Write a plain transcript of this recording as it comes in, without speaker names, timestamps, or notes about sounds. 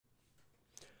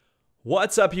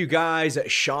What's up, you guys?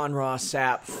 Sean Ross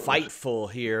Sapp, Fightful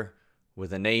here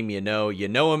with a name you know. You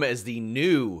know him as the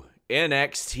new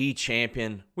NXT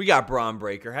champion. We got Bron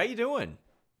Breaker. How you doing?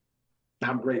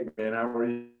 I'm great, man. How are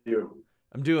you?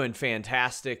 I'm doing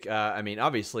fantastic.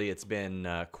 Obviously, it's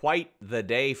been quite the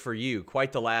day for you,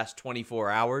 quite the last 24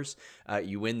 hours.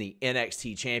 You win the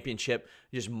NXT championship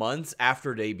just months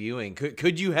after debuting.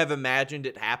 Could you have imagined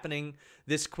it happening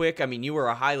this quick? I mean, you were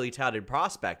a highly touted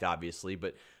prospect, obviously,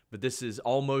 but this is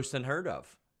almost unheard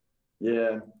of.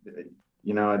 Yeah,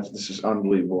 this is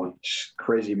unbelievable. It's a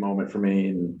crazy moment for me,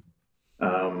 and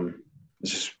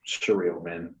it's just surreal,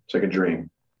 man. It's like a dream.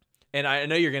 And I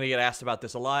know you're going to get asked about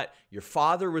this a lot. Your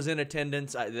father was in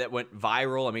attendance. That went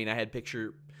viral. I mean, I had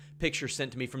pictures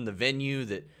sent to me from the venue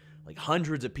that like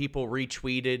hundreds of people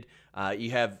retweeted.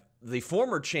 You have the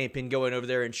former champion going over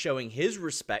there and showing his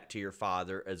respect to your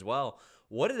father as well.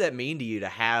 What did that mean to you to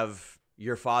have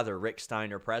your father, Rick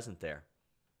Steiner, present there?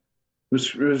 It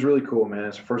was really cool, man.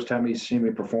 It's the first time he's seen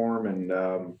me perform, and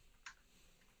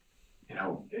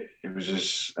it was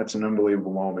just, that's an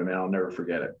unbelievable moment, man. I'll never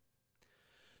forget it.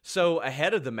 So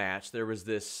ahead of the match, there was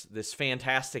this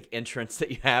fantastic entrance that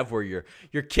you have where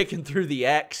you're kicking through the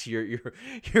X,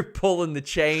 you're pulling the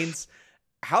chains.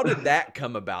 How did that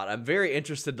come about? I'm very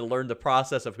interested to learn the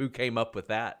process of who came up with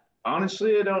that.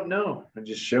 Honestly, I don't know. I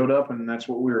just showed up, and that's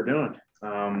what we were doing.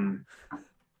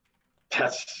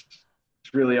 That's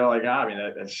really all I got. I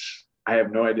mean, I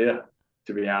have no idea,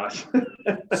 to be honest.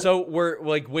 So we're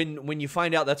like, when you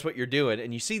find out that's what you're doing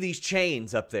and you see these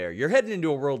chains up there, you're heading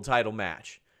into a world title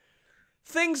match.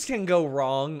 Things can go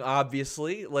wrong,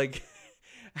 obviously. Like,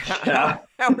 how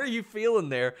are you feeling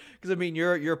there? Because I mean,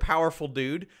 you're a powerful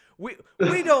dude. We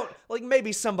don't, like,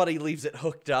 maybe somebody leaves it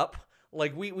hooked up.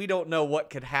 Like, we don't know what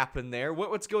could happen there.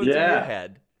 What's going through your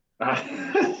head?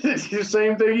 It's the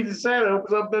same thing he just said. I hope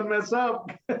something doesn't mess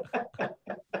up.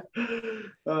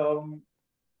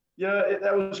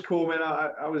 That was cool, man.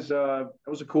 I was that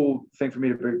was a cool thing for me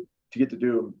to get to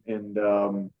do, and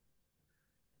the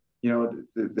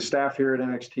staff here at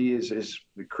NXT is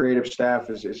the creative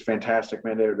staff is fantastic,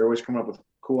 man. They're always coming up with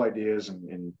cool ideas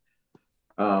and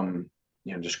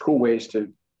just cool ways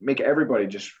to make everybody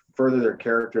just further their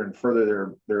character and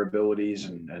further their abilities,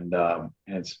 and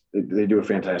they do a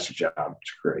fantastic job.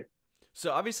 It's great.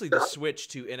 So obviously the switch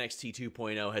to NXT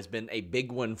 2.0 has been a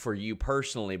big one for you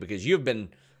personally because you've been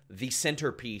the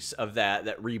centerpiece of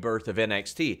that rebirth of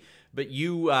NXT. But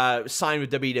you signed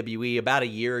with WWE about a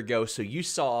year ago, so you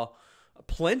saw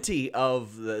plenty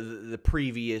of the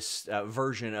previous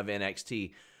version of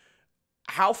NXT.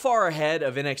 How far ahead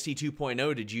of NXT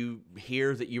 2.0 did you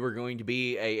hear that you were going to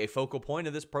be a focal point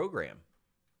of this program?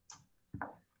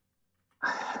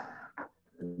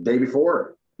 Day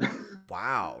before.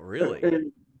 Wow,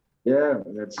 really? Yeah,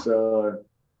 that's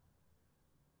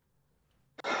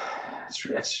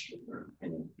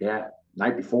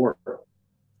night before.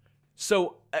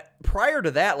 So prior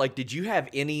to that, like, did you have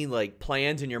any like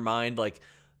plans in your mind? Like,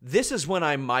 this is when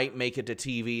I might make it to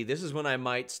TV. This is when I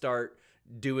might start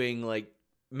doing like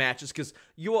matches, because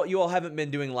you all haven't been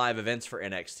doing live events for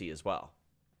NXT as well.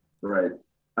 Right.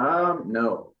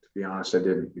 No, to be honest, I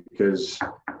didn't, because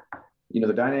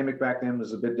the dynamic back then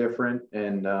was a bit different,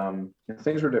 and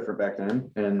things were different back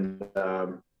then, and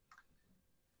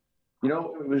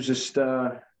it was just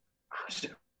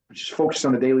focused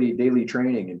on the daily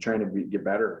training and trying to get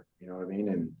better. You know what I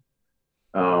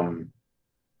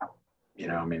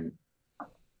mean?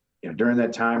 And during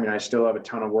that time, I still have a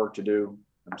ton of work to do.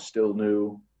 I'm still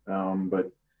new,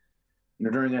 but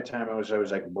during that time, I was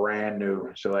like brand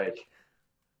new. So like,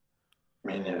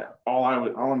 all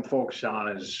I'm focused on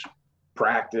is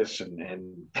practice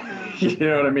and you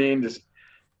know what I mean?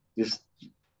 Just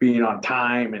being on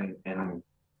time and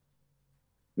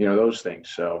those things.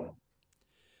 So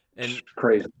it's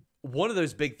crazy. One of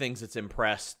those big things that's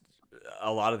impressed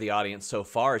a lot of the audience so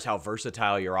far is how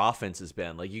versatile your offense has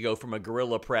been. Like, you go from a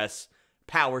gorilla press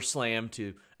power slam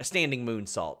to a standing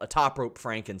moonsault, a top rope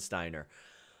Frankensteiner.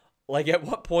 Like, at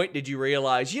what point did you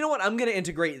realize, you know what, I'm going to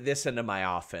integrate this into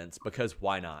my offense, because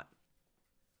why not?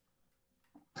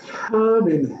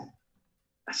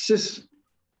 It's just,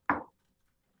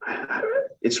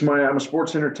 I'm a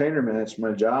sports entertainer, man. It's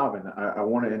my job, and I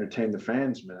want to entertain the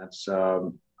fans, man.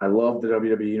 I love the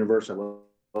WWE universe. I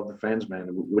love the fans, man.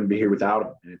 I wouldn't be here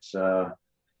without them.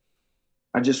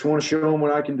 I just want to show them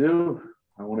what I can do.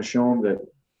 I want to show them that,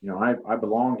 I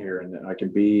belong here, and that I can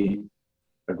be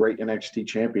a great NXT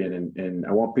champion. And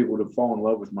I want people to fall in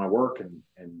love with my work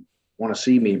and want to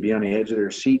see me be on the edge of their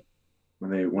seat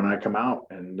when I come out.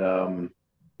 And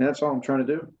that's all I'm trying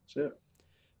to do. That's it.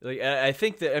 Like, I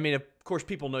think that, of course,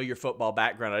 people know your football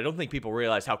background. I don't think people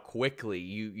realize how quickly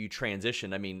you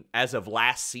transitioned. I mean, as of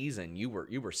last season, you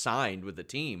were signed with the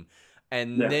team,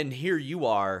 and then here you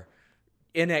are,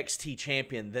 NXT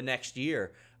champion the next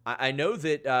year. I know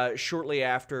that shortly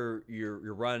after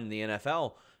your run in the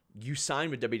NFL, you signed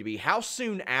with WWE. How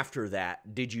soon after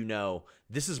that did you know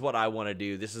this is what I want to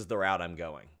do? This is the route I'm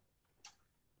going?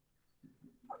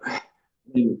 I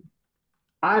mean,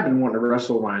 I've been wanting to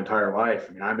wrestle my entire life.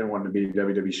 I mean, I've been wanting to be a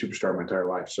WWE superstar my entire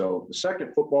life. So the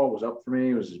second football was up for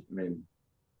me, it was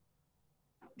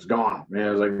gone. Man,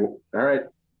 I was like, well, all right,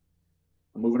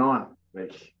 I'm moving on.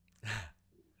 Like,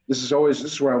 this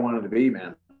is where I wanted to be,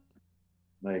 man.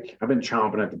 Like, I've been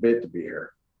chomping at the bit to be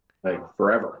here, like,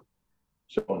 forever.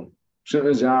 So as soon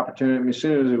as the opportunity, as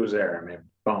soon as it was there, I mean,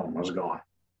 boom, I was gone.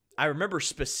 I remember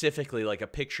specifically like a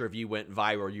picture of you went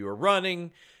viral. You were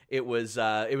running. It was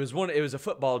a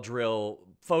football drill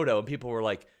photo, and people were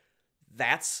like,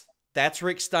 "That's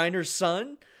Rick Steiner's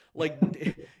son." Like,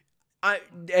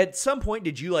 at some point,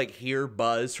 did you like hear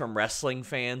buzz from wrestling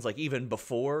fans, like even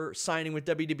before signing with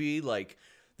WWE, like,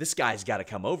 this guy's got to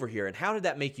come over here? And how did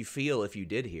that make you feel if you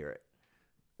did hear it?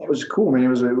 It was cool, man.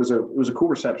 It was a cool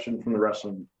reception from the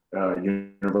wrestling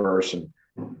universe, and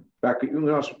back when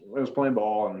I was playing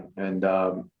ball, and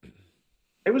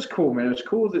it was cool, man. It was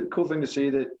cool thing to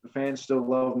see that the fans still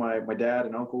love my dad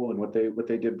and uncle and what they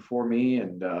did before me,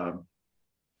 and it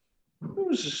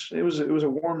was a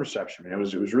warm reception, man. It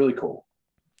was really cool.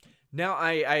 Now,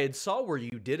 I had saw where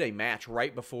you did a match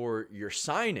right before your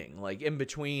signing, like in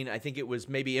between. I think it was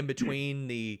maybe in between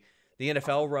the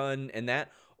NFL run and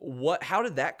that. How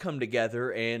did that come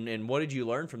together, and what did you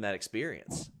learn from that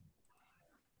experience?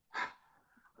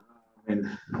 And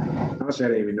honestly, I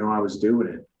didn't even know I was doing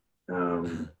it.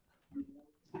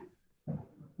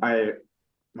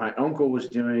 My uncle was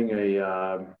doing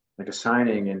a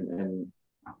signing, and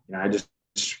I just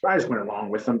went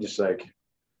along with him, just like,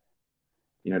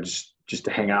 just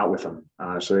to hang out with him,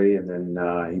 honestly. And then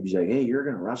he was like, "Hey, you're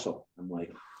gonna wrestle." I'm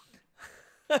like,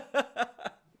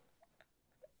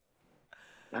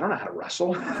 I don't know how to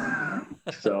wrestle.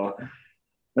 So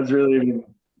that's really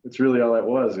all that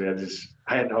was.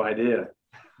 I had no idea.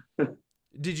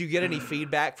 Did you get any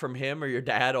feedback from him or your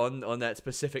dad on that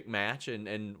specific match?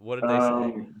 And what did they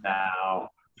say?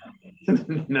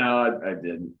 No, I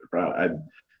didn't.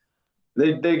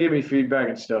 They give me feedback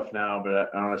and stuff now,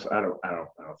 but honestly, I don't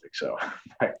think so.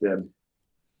 Back then.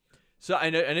 So I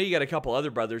know you got a couple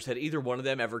other brothers. Had either one of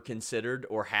them ever considered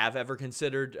or have ever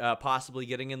considered possibly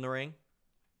getting in the ring?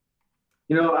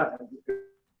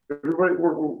 Everybody,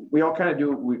 we all kind of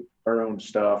do our own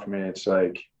stuff. I mean, it's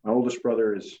like my oldest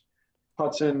brother is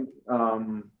Hudson.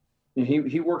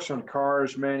 He works on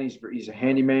cars, man. He's a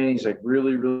handyman. He's like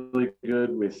really, really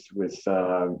good with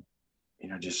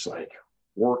just like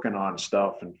working on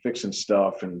stuff and fixing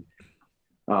stuff. And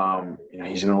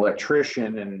he's an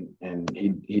electrician, and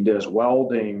he does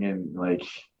welding, and like,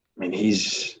 I mean,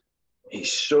 he's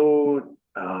so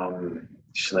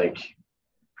just like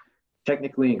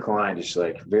technically inclined, just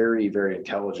like very, very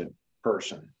intelligent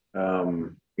person.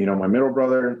 My middle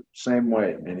brother, same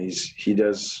way, and he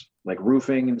does like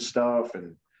roofing and stuff,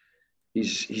 and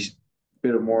he's a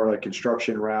bit of more like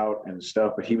construction route and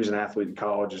stuff, but he was an athlete in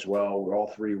college as well. We all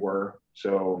three were.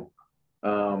 So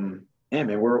man,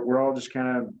 we're all just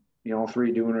kind of, all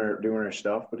three doing our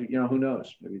stuff, but who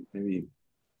knows, maybe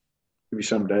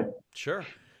someday. Sure.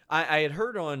 I had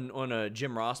heard on a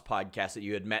Jim Ross podcast that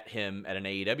you had met him at an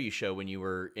AEW show when you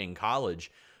were in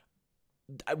college.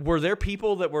 Were there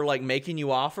people that were like making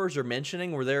you offers or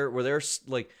mentioning? Were there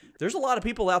like, there's a lot of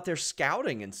people out there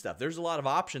scouting and stuff. There's a lot of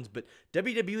options, but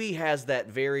WWE has that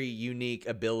very unique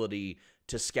ability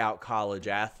to scout college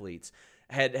athletes.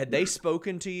 Had they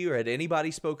spoken to you, or had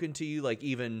anybody spoken to you, like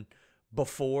even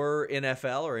before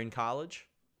NFL or in college?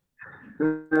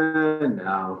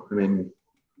 No, I mean,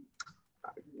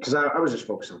 because I was just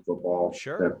focused on football.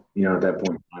 Sure. At that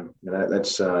point in time,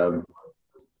 that's I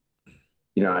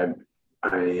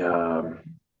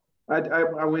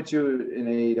went to an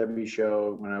AEW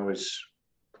show when I was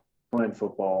playing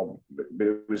football, but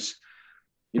it was,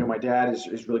 my dad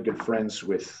is really good friends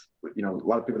with, a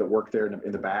lot of people that work there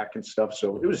in the back and stuff.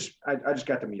 So it was, I just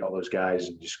got to meet all those guys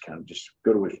and just kind of just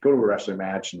go to a wrestling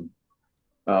match. And,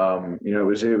 it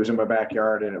was in my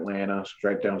backyard in Atlanta. So it was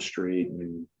right down the street.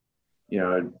 And,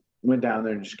 I went down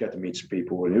there and just got to meet some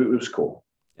people, and it was cool.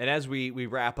 And as we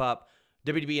wrap up,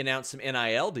 WWE announced some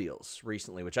NIL deals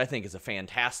recently, which I think is a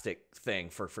fantastic thing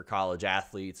for college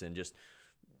athletes and just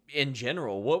in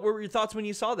general. What were your thoughts when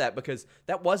you saw that? Because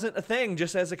that wasn't a thing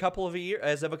just as of a couple of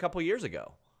years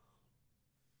ago.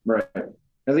 Right.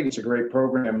 I think it's a great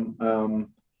program.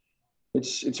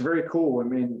 It's very cool. I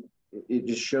mean, it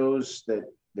just shows that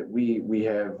we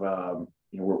have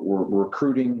we're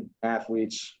recruiting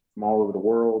athletes from all over the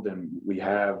world, and we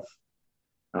have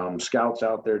scouts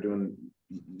out there doing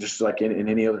just like in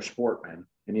any other sport, man.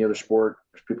 Any other sport,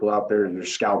 there's people out there. They're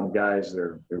scouting guys.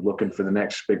 They're looking for the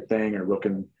next big thing, or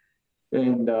looking,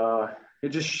 and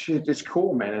it's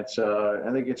cool, man.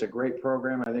 I think it's a great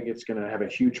program. I think it's going to have a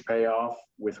huge payoff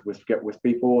with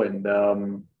people, and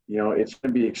it's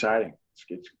going to be exciting.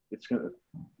 It's going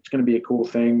to be a cool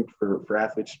thing for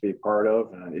athletes to be a part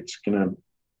of, and it's going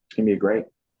to be great.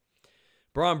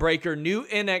 Bron Breakker, new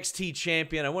NXT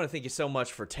champion. I want to thank you so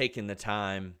much for taking the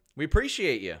time. We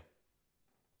appreciate you.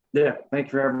 Yeah, thank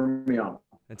you for having me on.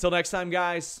 Until next time,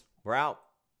 guys, we're out.